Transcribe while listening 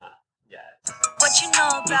What you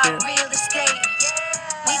know about real estate?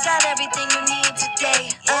 We got everything you need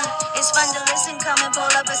today. It's fun to listen, come and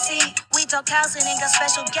pull up a seat. We talk housing and got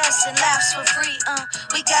special guests and laughs for free.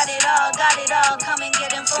 We got it all, come and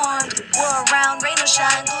get informed. War around, rain or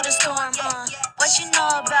shine through the storm. What you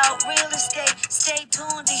know about real estate? Stay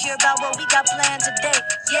tuned to hear about what we got planned today.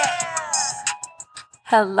 Yeah.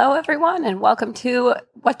 Hello, everyone, and welcome to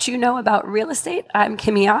What You Know About Real Estate. I'm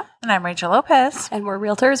Kimia. And I'm Rachel Lopez. And we're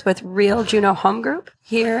realtors with Real Juneau Home Group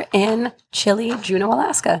here in chilly Juneau,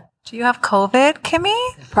 Alaska. Do you have COVID,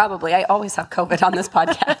 Kimmy? Probably. I always have COVID on this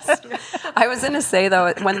podcast. I was going to say,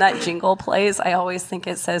 though, when that jingle plays, I always think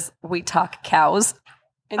it says, we talk cows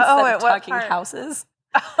instead of talking houses.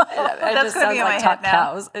 That's just going to be in my like head talk now.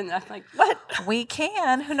 cows. And I'm like, what? We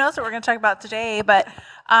can. Who knows what we're going to talk about today, but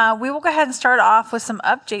we will go ahead and start off with some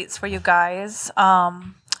updates for you guys.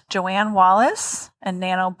 Joanne Wallace and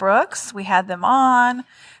Nano Brooks, we had them on.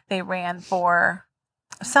 They ran for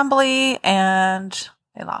assembly and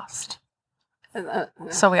they lost.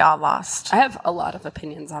 So we all lost. I have a lot of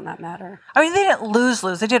opinions on that matter. I mean, they didn't lose.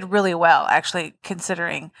 They did really well, actually,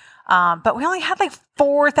 considering. But we only had like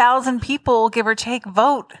 4,000 people, give or take,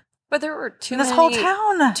 vote. But there were this whole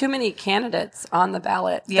town. Too many candidates on the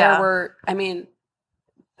ballot. Yeah.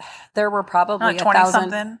 There were probably 20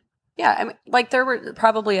 something. Yeah, I mean, like there were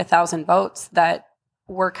probably 1,000 votes that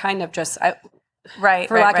were kind of just, for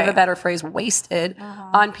lack of a better phrase, wasted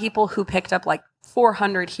on people who picked up like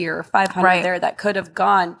 400 here, 500 there that could have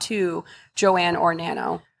gone to Joanne or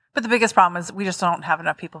Nano. But the biggest problem is we just don't have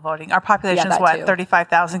enough people voting. Our population is what,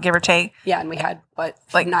 35,000, give or take? Yeah, and we had,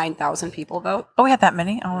 like 9,000 people vote. Oh, we had that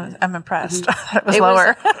many? Oh, I'm impressed. Mm-hmm. It was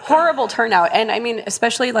lower. Was horrible turnout. And I mean,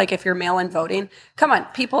 especially like if you're mail-in voting, come on,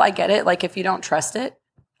 people, I get it. Like if you don't trust it,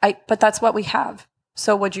 but that's what we have.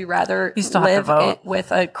 So would you rather live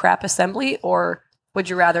with a crap assembly or would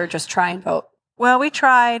you rather just try and vote? Well, we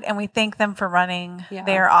tried, and we thank them for running. Yeah.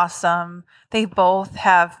 They are awesome. They both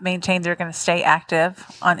have maintained they're going to stay active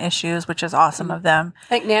on issues, which is awesome of them. I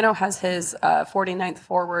think Nano has his 49th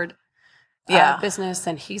Forward business,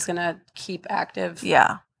 and he's going to keep active.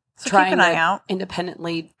 Yeah. So trying keep an eye out.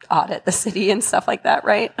 Independently audit the city and stuff like that,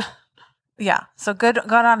 right? Yeah. So good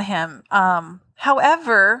on him.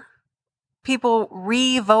 However, people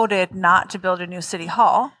re-voted not to build a new city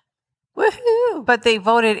hall. Woohoo! But they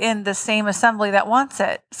voted in the same assembly that wants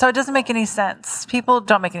it. So it doesn't make any sense. People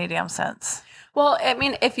don't make any damn sense. Well, I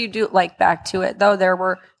mean, if you do like back to it though, there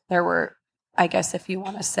were, I guess if you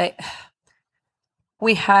want to say,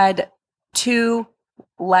 we had two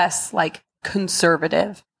less like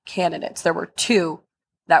conservative candidates. There were two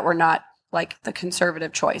that were not like the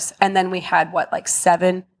conservative choice. And then we had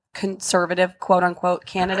 7 conservative quote unquote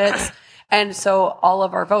candidates. And so all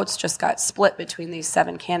of our votes just got split between these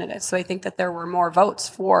 7 candidates. So I think that there were more votes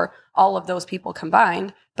for all of those people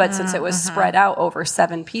combined. But since it was spread out over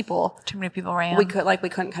 7 people, too many people ran. We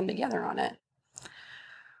couldn't come together on it.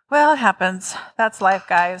 Well, it happens. That's life,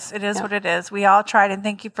 guys. It is what it is. We all tried, and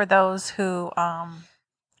thank you for those who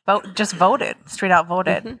just voted, straight out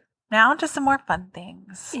voted. Mm-hmm. Now to some more fun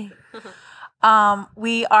things.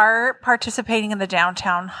 We are participating in the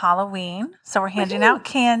downtown Halloween. So we're handing out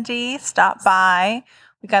candy. Stop by.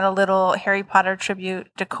 We got a little Harry Potter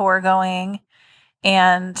tribute decor going.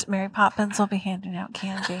 And Mary Poppins will be handing out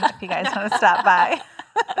candy if you guys want to stop by.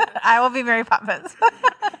 I will be Mary Poppins.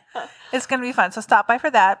 It's going to be fun. So stop by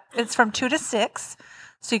for that. It's from 2 to 6.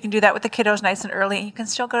 So you can do that with the kiddos nice and early. And you can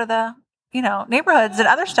still go to the, neighborhoods and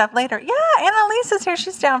other stuff later. Yeah, Annalise is here.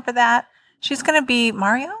 She's down for that. She's going to be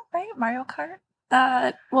Mario, right? Mario Kart?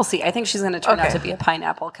 We'll see. I think she's going to turn out to be a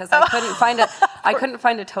pineapple because I couldn't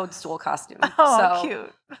find a toadstool costume. Oh, so.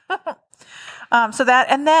 Cute. So that,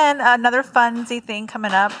 and then another funsy thing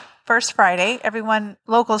coming up, First Friday. Everyone,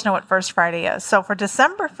 locals know what First Friday is. So for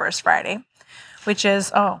December First Friday, which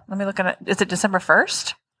is, let me look at it. Is it December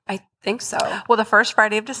 1st? I think so. Well, the first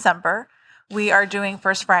Friday of December, we are doing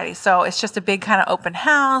First Friday. So it's just a big kind of open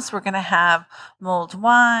house. We're going to have mulled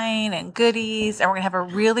wine and goodies. And we're going to have a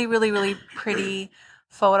really, really, really pretty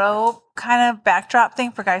photo kind of backdrop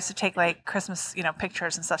thing for guys to take like Christmas,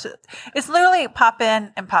 pictures and stuff. So it's literally pop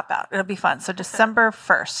in and pop out. It'll be fun. So December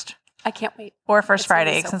 1st. I can't wait. Or First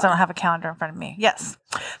Friday, since I don't have a calendar in front of me. Yes.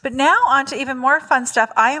 But now on to even more fun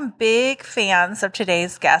stuff. I am big fans of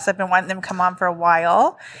today's guests. I've been wanting them to come on for a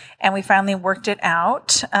while, and we finally worked it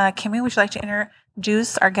out. Kimmy, would you like to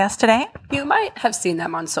introduce our guest today? You might have seen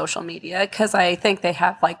them on social media because I think they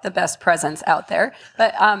have like the best presence out there.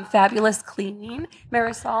 But Fabulous Cleaning,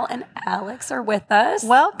 Marisol and Alex are with us.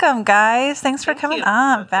 Welcome, guys. Thanks for coming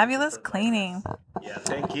on. Fabulous Cleaning. Yeah,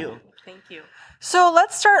 thank you. Thank you. So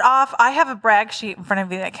let's start off. I have a brag sheet in front of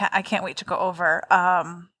me that I can't wait to go over.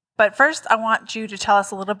 But first, I want you to tell us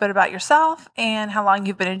a little bit about yourself and how long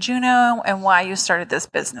you've been in Juneau and why you started this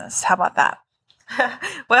business. How about that?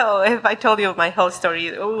 Well, if I told you my whole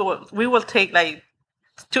story, we will take like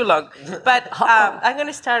too long. But I'm going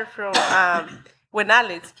to start from when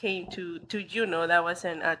Alex came to Juneau. That was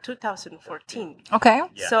in 2014. Okay.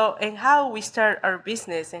 Yeah. So, and how we start our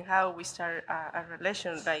business and how we start a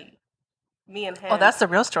relation, like me and him. Oh, that's the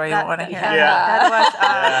real story you want to hear. That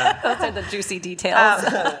was Those are the juicy details.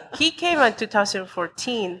 he came in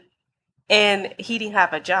 2014, and he didn't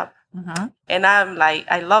have a job. Mm-hmm. And I'm like,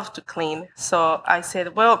 I love to clean. So I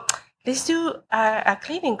said, well, let's do a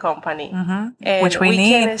cleaning company. Mm-hmm. And Which we we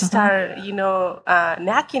need. can start,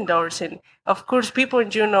 knocking doors. And of course, people in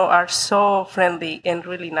Juneau are so friendly and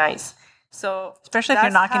really nice. So Especially if you're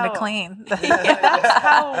that's knocking to how- clean. that's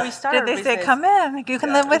how we started. Did they say, come in? You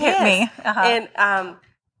can live with Yes. me. Uh-huh. And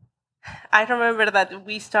I remember that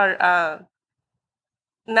we start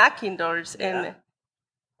knocking doors, and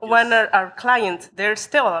one of our clients, they're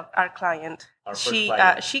still our client. Our first She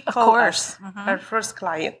client. she Of called course. us Mhm. our first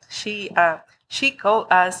client. She called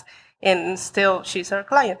us, and still she's our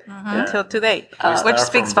client until today. We start Which from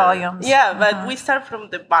speaks there. volumes. Yeah, but we start from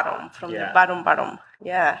the bottom, Yeah. bottom.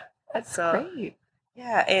 Yeah, That's so, great.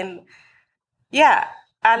 Yeah, and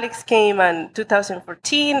Alex came in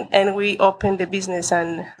 2014, and we opened the business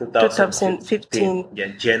in 2015. Yeah,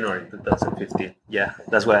 January 2015. Yeah,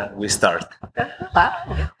 that's where we start.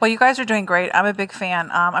 Wow. Well, you guys are doing great. I'm a big fan.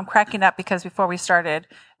 I'm cracking up because before we started,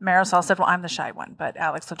 Marisol said, well, I'm the shy one, but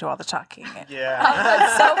Alex will do all the talking. Yeah.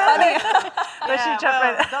 That's so funny. But she jumped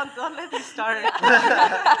right- Don't let me start.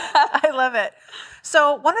 I love it.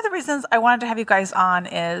 So one of the reasons I wanted to have you guys on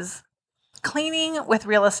is cleaning with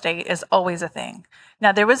real estate is always a thing.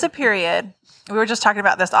 Now, there was a period, we were just talking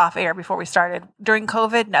about this off air before we started. During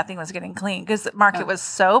COVID, nothing was getting clean because the market was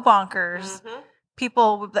so bonkers.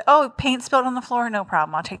 People would be like, oh, paint spilled on the floor. No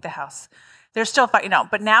problem. I'll take the house. They're still fighting out.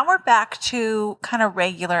 But now we're back to kind of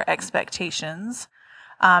regular expectations.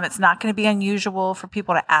 It's not going to be unusual for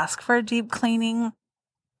people to ask for a deep cleaning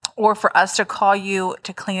or for us to call you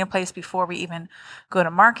to clean a place before we even go to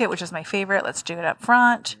market, which is my favorite. Let's do it up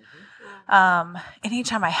front.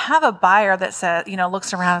 Anytime I have a buyer that says,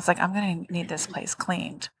 looks around, it's like, I'm going to need this place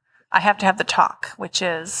cleaned. I have to have the talk, which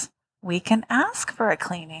is we can ask for a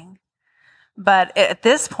cleaning. But at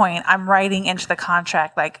this point, I'm writing into the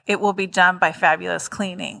contract, like it will be done by Fabulous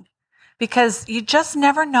Cleaning, because you just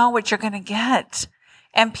never know what you're going to get.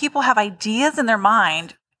 And people have ideas in their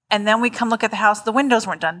mind. And then we come look at the house. The windows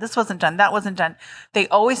weren't done. This wasn't done. That wasn't done. They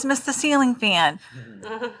always miss the ceiling fan.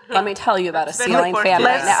 Let me tell you about a That's very ceiling important. fan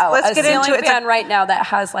right now. Let's a get ceiling into it. It's fan right now that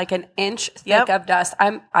has like an inch thick Yep. of dust.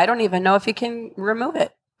 I don't even know if you can remove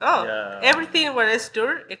it. Oh, Yeah. everything where it's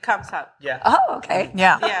dirt, it comes out. Yeah. Oh, okay.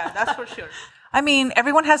 Yeah. Yeah, that's for sure. I mean,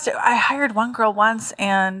 everyone has to. I hired one girl once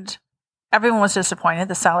and everyone was disappointed.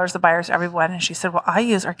 The sellers, the buyers, everyone. And she said, well, I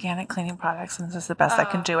use organic cleaning products and this is the best I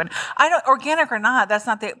can do. And I don't, organic or not, that's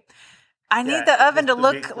not the, I need Yeah, the it oven to needs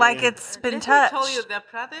to be look like clean. it's been Let me touched. tell you, the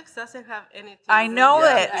products doesn't have anything. I know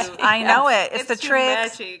really it. to do. I know it. It's the your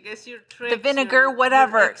tricks. magic. It's your tricks. vinegar, your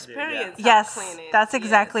whatever. experience. of Yes, cleaning. that's Yes.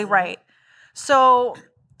 exactly right. So,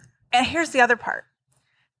 and here's the other part.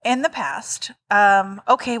 In the past,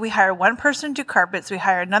 okay, we hire one person to do carpets, we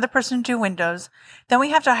hire another person to do windows, then we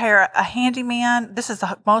have to hire a handyman. This is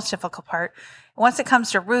the most difficult part. Once it comes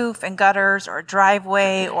to roof and gutters or a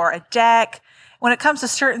driveway or a deck, when it comes to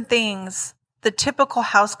certain things, the typical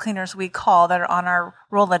house cleaners we call that are on our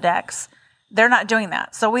Rolodex, they're not doing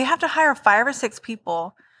that. So we have to hire 5 or 6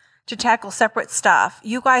 people to tackle separate stuff.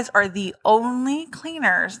 You guys are the only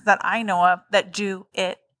cleaners that I know of that do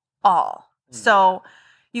it all. So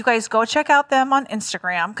you guys go check out them on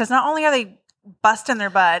Instagram, because not only are they busting their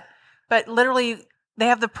butt, but literally they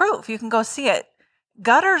have the proof. You can go see it.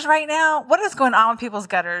 Gutters right now, what is going on with people's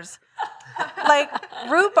gutters? Like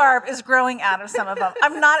rhubarb is growing out of some of them.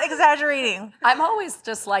 I'm not exaggerating. I'm always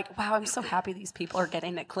just like, wow, I'm so happy these people are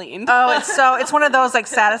getting it cleaned. Oh, it's one of those like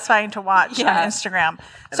satisfying to watch Yeah. on Instagram.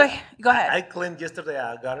 So go ahead. I cleaned yesterday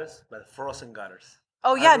gutters, but frozen gutters.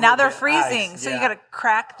 Oh I yeah, now removed they're the freezing, ice, so you yeah. got to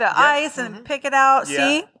crack the ice and pick it out. Yeah.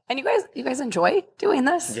 See, And you guys enjoy doing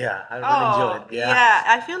this? Yeah, I really Oh, enjoy it. Yeah. yeah.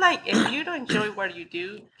 I feel like if you don't enjoy what you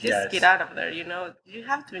do, just Yes. get out of there. You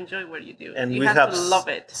have to enjoy what you do. And you we have have to love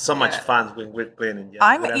it. so much Yeah. fun when we're cleaning. Yeah,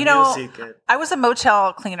 I'm, with our you know, music and- I was a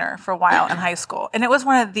motel cleaner for a while in high school, and it was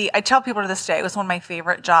one of the. I tell people to this day, it was one of my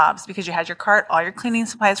favorite jobs because you had your cart, all your cleaning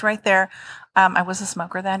supplies right there. I was a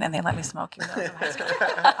smoker then, and they let me smoke even though I was in high school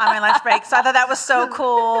on my lunch break. So I thought that was so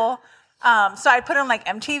cool. So I put on like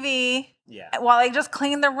MTV Yeah. while I just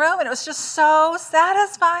cleaned the room, and it was just so You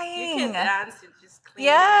satisfying. can dance and just clean.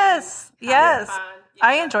 Yes, have yes. fun,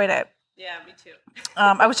 I yeah. enjoyed it. Yeah, me too.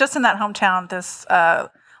 I was just in that hometown this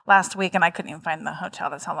last week, and I couldn't even find the hotel.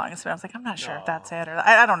 That's how long it's been. I was like, I'm not sure if that's it, or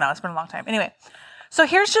I don't know. It's been a long time. Anyway, so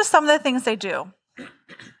here's just some of the things they do.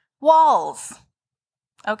 Walls.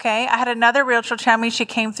 Okay, I had another realtor tell me she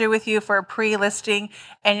came through with you for a pre-listing,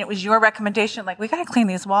 and it was your recommendation. Like, we got to clean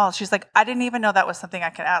these walls. She's like, I didn't even know that was something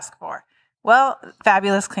I could ask for. Well,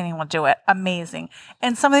 Fabulous Cleaning will do it. Amazing.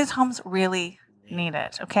 And some of these homes really need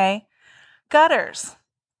it. Okay, gutters,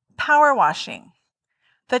 power washing,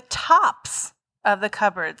 the tops of the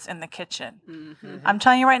cupboards in the kitchen. Mm-hmm. I'm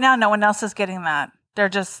telling you right now, no one else is getting that.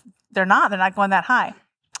 They're not going that high.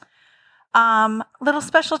 Little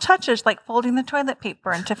special touches like folding the toilet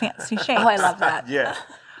paper into fancy shapes. Oh, I love that. Yeah.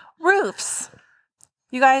 Roofs.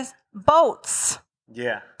 You guys, boats.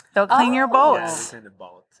 Yeah. They'll clean your Oh. Yeah, boats. we clean the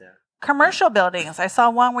boats. Yeah. Commercial buildings. I saw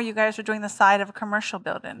one where you guys were doing the side of a commercial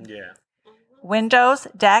building. Yeah. Windows,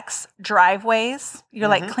 decks, driveways. You're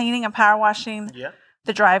like cleaning and power washing Yeah.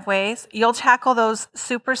 the driveways. You'll tackle those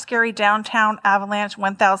super scary downtown avalanche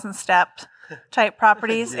 1,000 step type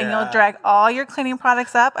properties, and you'll Yeah. drag all your cleaning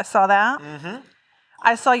products up. I saw that. Mm-hmm.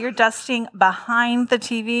 I saw your dusting behind the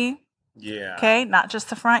TV. Yeah. Okay, not just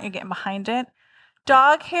the front. You're getting behind it.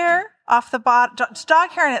 Dog hair off the bottom. Dog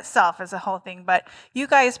hair in itself is a whole thing, but you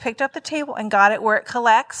guys picked up the table and got it where it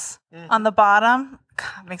collects on the bottom.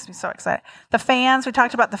 God, it makes me so excited. The fans. We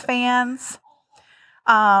talked about the fans.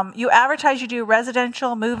 You advertise you do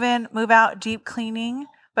residential move-in, move-out, deep cleaning,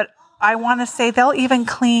 but I want to say they'll even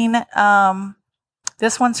clean.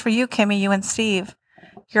 This one's for you, Kimmy, you and Steve.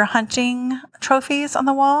 Your hunting trophies on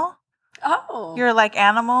the wall. Oh. Your like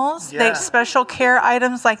animals. They Yeah. special care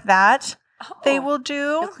items like that. They will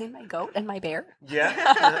You'll do. clean my goat and my bear.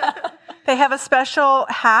 Yeah. They have a special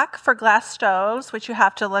hack for glass stoves, which you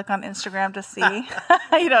have to look on Instagram to see.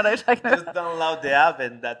 You know what I'm talking Just about. download the app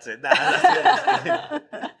and that's it. Nah, that's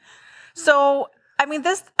it. So, I mean,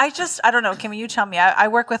 I don't know, Kimmy, you tell me. I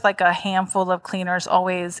work with like a handful of cleaners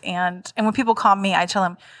always. And when people call me, I tell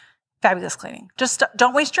them, Fabulous Cleaning. Just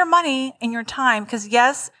don't waste your money and your time. Because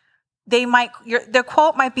yes, their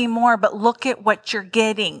quote might be more, but look at what you're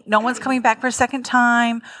getting. No one's coming back for a second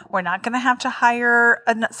time. We're not going to have to hire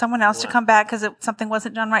someone else to come back because something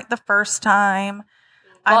wasn't done right the first time.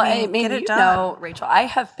 Well, I mean, get it done. know, Rachel, I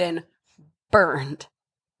have been burned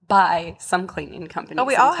by some cleaning companies. Oh,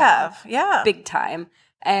 we in all town. have. Yeah. Big time.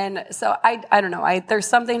 And so I don't know. There's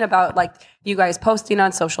something about like you guys posting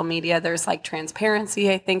on social media. There's like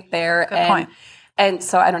transparency, I think there. Good point. And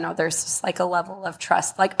so I don't know. There's just like a level of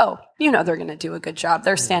trust. Like, oh, they're going to do a good job.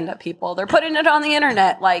 They're stand-up people. They're putting it on the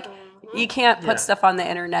internet. Like you can't put stuff on the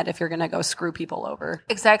internet if you're going to go screw people over.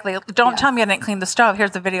 Exactly. Don't tell me I didn't clean the stove.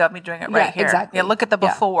 Here's the video of me doing it right Yeah, here. exactly. Yeah, look at the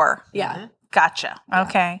Yeah. before. Yeah. Gotcha.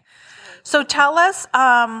 Okay. So tell us,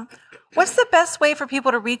 what's the best way for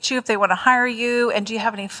people to reach you if they want to hire you? And do you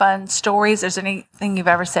have any fun stories? Is there anything you've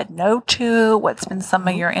ever said no to? What's been some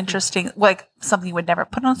of your interesting, like something you would never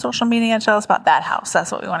put on social media? Tell us about that house.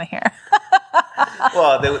 That's what we want to hear.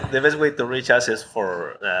 Well, the best way to reach us is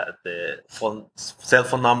for the cell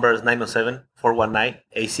phone number is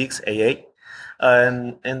 907-419-8688.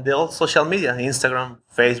 And the all social media, Instagram,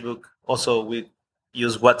 Facebook. Also, we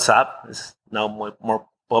use WhatsApp. It's now more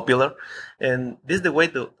popular. And this is the way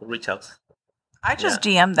to reach out. I just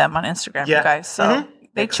DM them on Instagram, you Yeah. guys. So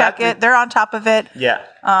they Exactly. check it. They're on top of it. Yeah.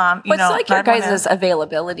 You What's know, like your not everyone guys' is.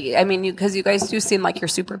 availability? I mean, because you guys do seem like you're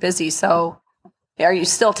super busy. So are you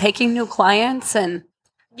still taking new clients? And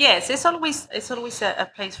Yes, it's always a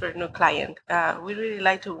place for a new client. We really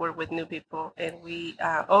like to work with new people, and we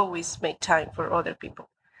always make time for other people.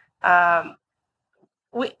 I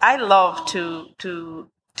love to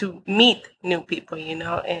meet new people,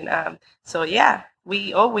 and so yeah,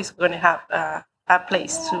 we always gonna have a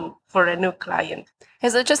place for a new client.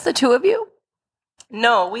 is it just the two of you?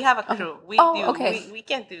 No, we have a crew. We Oh, do. okay. We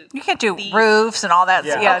can't do. You can't do the- roofs and all that.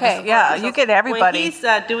 Yeah. Yeah, Okay. you get everybody. When he's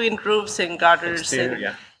doing roofs and gutters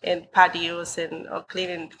Exterior, and patios and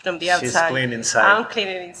cleaning from the She's outside, clean inside. I'm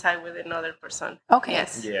cleaning inside with another person. Okay.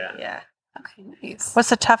 Yes. Yeah. Yeah. Okay, nice. What's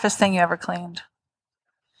the toughest thing you ever cleaned?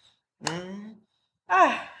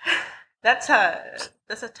 That's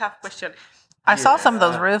a tough question. I saw some of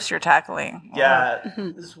those roofs you're tackling. Yeah.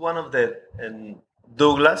 Mhm. This is one of the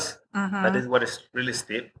Douglas. Mhm. That is what is really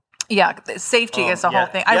steep. Yeah, the safety is the yeah,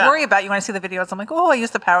 whole thing. I yeah. worry about you when I see the videos. I'm like, oh, I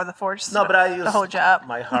use the power of the force. No, but I use to hold you up.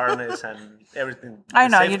 my harness and everything. I The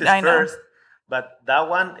know, safety is I know. first, but that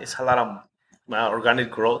one is a lot of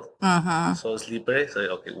organic growth, Mm-hmm. so slippery. So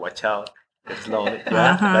okay, watch out. slowly.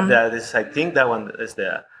 Yeah, but I think that one is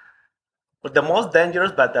the most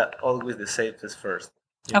dangerous, but always the safest first.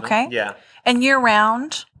 you know? Okay. Yeah. And year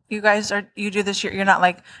round, you do this year. You're not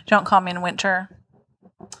like, don't call me in winter.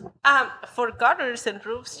 For gutters and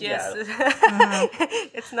roofs, yes. Yeah.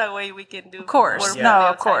 It's no way we can do. Of course. work from No, the of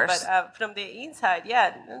outside, course. But from the inside,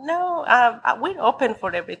 yeah. No, we're open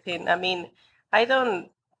for everything. I mean, I don't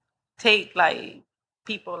take like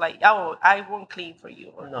people like, oh, I won't clean for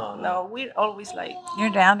you. Or, No. no, we're always like, You're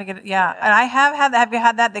down to get it. Yeah. And I have had that. Have you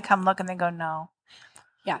had that? They come look and they go, no.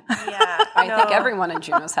 Yeah. yeah. I think no. everyone in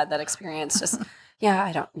Juneau's had that experience. Just, yeah,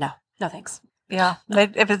 I don't know. No, thanks. Yeah.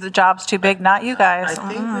 If the job's too big, not you guys. I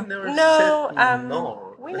think we never No, said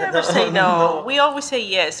no. we never say no. We always say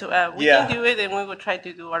yes. We Yeah. can do it, and we will try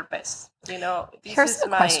to do our best. You know, this Here's is the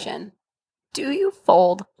my question. Do you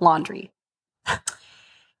fold laundry?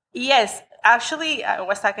 Yes, actually, I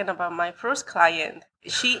was talking about my first client.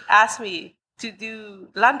 She asked me to do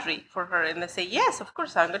laundry for her, and I say, yes, of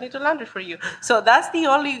course, I'm going to do laundry for you. So that's the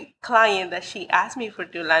only client that she asked me for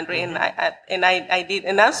do laundry, and I did,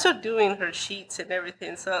 and I'm still doing her sheets and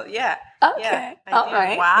everything. So yeah, Okay. yeah, I All do.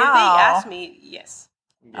 right. If Wow. they ask me, yes.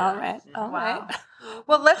 All right. All Wow. right.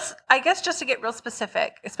 Well, I guess just to get real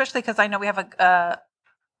specific, especially because I know we have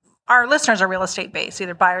our listeners are real estate based,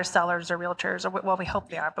 either buyers, sellers, or realtors, or well, we hope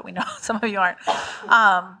they are, but we know some of you aren't.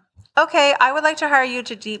 Okay, I would like to hire you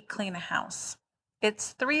to deep clean a house.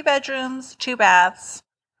 It's 3 bedrooms, 2 baths.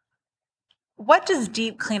 What does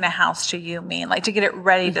deep clean a house to you mean? Like to get it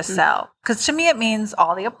ready to sell? Because to me, it means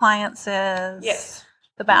all the appliances, Yes.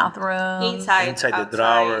 the bathroom, Inside, Inside the outside.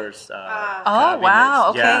 drawers. Oh,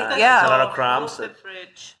 wow. cabinets. Okay, Yeah. yeah. There's a lot of crumbs. The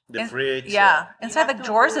fridge. The fridge. Yeah, inside the have to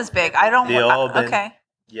drawers move is big. I don't. The oven. Okay.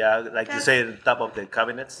 Yeah, like you say, the top of the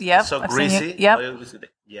cabinets. Yep, It's so I've seen you- greasy. yep.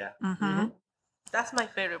 Yeah. Mm-hmm. That's my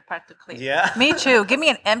favorite part to clean. Yeah. Me too. Give me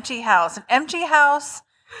an empty house. An empty house.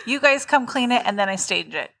 You guys come clean it, and then I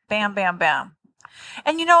stage it. Bam, bam, bam.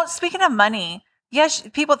 And speaking of money, yes,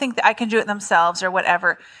 people think that I can do it themselves or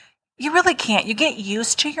whatever. You really can't. You get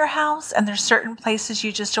used to your house, and there's certain places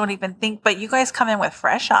you just don't even think. But you guys come in with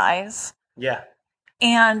fresh eyes, Yeah.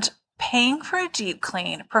 and paying for a deep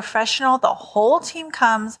clean, professional. The whole team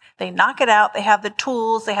comes. They knock it out. They have the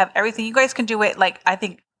tools. They have everything. You guys can do it like I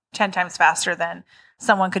think 10 times faster than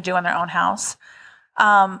someone could do in their own house.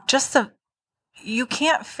 You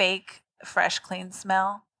can't fake fresh, clean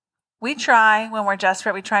smell. We try when we're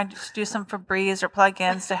desperate. We try to do some Febreze or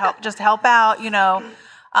plug-ins to help out,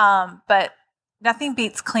 but nothing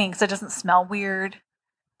beats clean because it doesn't smell weird.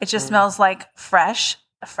 It just smells like fresh,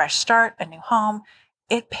 a fresh start, a new home.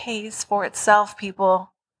 It pays for itself,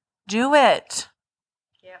 people. Do it.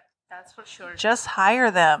 Yeah, that's for sure. Just hire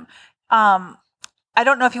them. I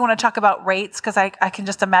don't know if you want to talk about rates because I can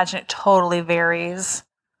just imagine it totally varies.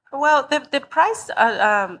 Well, the price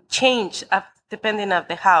change depending on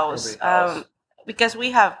the house. Every house. Because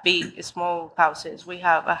we have big, small houses. We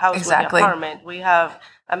have a house Exactly. with an apartment. We have,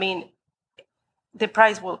 the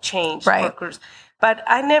price will change. Right. Of course. But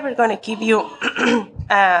I'm never going to give you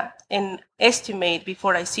an estimate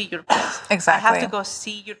before I see your place. Exactly. I have to go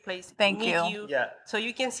see your place. Thank meet you. you. So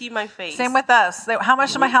you can see my face. Same with us. How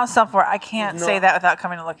much did my house sell for? I can't No. say that without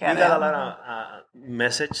coming to look We at got a it. lot of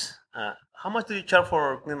message. How much do you charge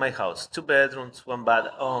for clean my house? 2 bedrooms, 1 bath.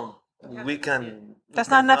 We can. That's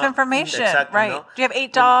we not can enough know. information, Exactly, right? no? Do you have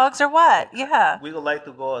 8 dogs or what? Yeah. We would like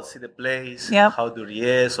to go and see the place, Yep. how dirty it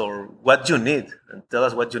is, or what you need, and tell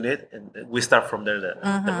us what you need, and we start from there. The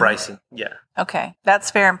Mm-hmm. pricing, yeah. Okay, that's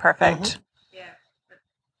fair and perfect. Mm-hmm. Yeah.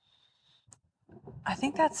 I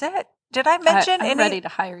think that's it. Did I mention I'm any? ready to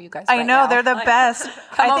hire you guys. I right know now. they're the Like, best.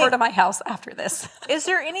 Come I over think- to my house after this. Is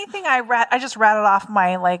there anything I just rattled off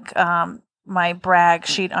my my brag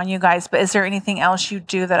sheet on you guys? But is there anything else you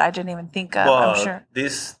do that I didn't even think of? But I'm sure.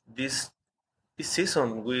 this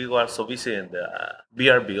season we were so busy in the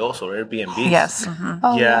VRBOs or Airbnbs. Yes. Mhm.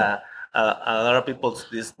 Oh, Yeah, a lot of people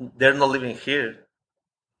they're not living here.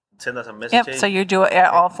 Send us a message. Yep. So you do it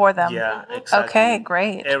all for them. Yeah, exactly. Okay.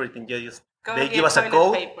 Great. Everything. Yeah, just Go they get give us a toilet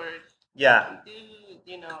code. paper. Yeah. Do,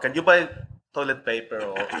 Can you buy toilet paper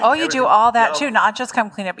or? Oh, you do everything? all that Yeah. too. Not just come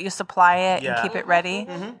clean it, but you supply it Yeah. and keep it ready.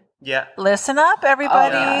 Mhm. Yeah. Listen up,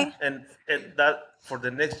 everybody. yeah. And that for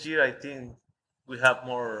the next year, I think we have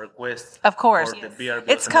more requests. Of course. for the BRBs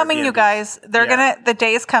It's and coming, you Airbnbs. guys. Yeah. The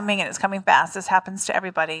day is coming and it's coming fast. This happens to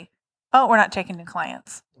everybody. Oh, we're not taking new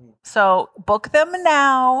clients. So book them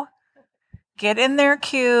now. Get in their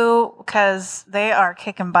queue because they are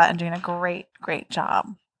kicking butt and doing a great, great job.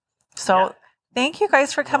 So Yeah. thank you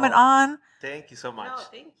guys for coming No. on. Thank you so much. No,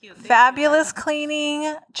 thank you. Thank Fabulous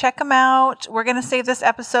cleaning. Check them out. We're going to save this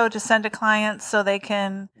episode to send to clients so they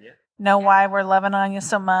can Yeah. know why we're loving on you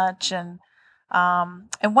so much. And one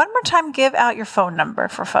more time, give out your phone number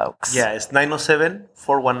for folks. Yeah, it's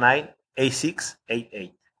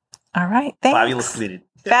 907-419-8688. All right. Thanks. Fabulous cleaning.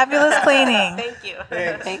 Fabulous cleaning. Thank you.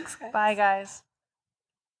 Thanks. Thanks, guys. Bye, guys.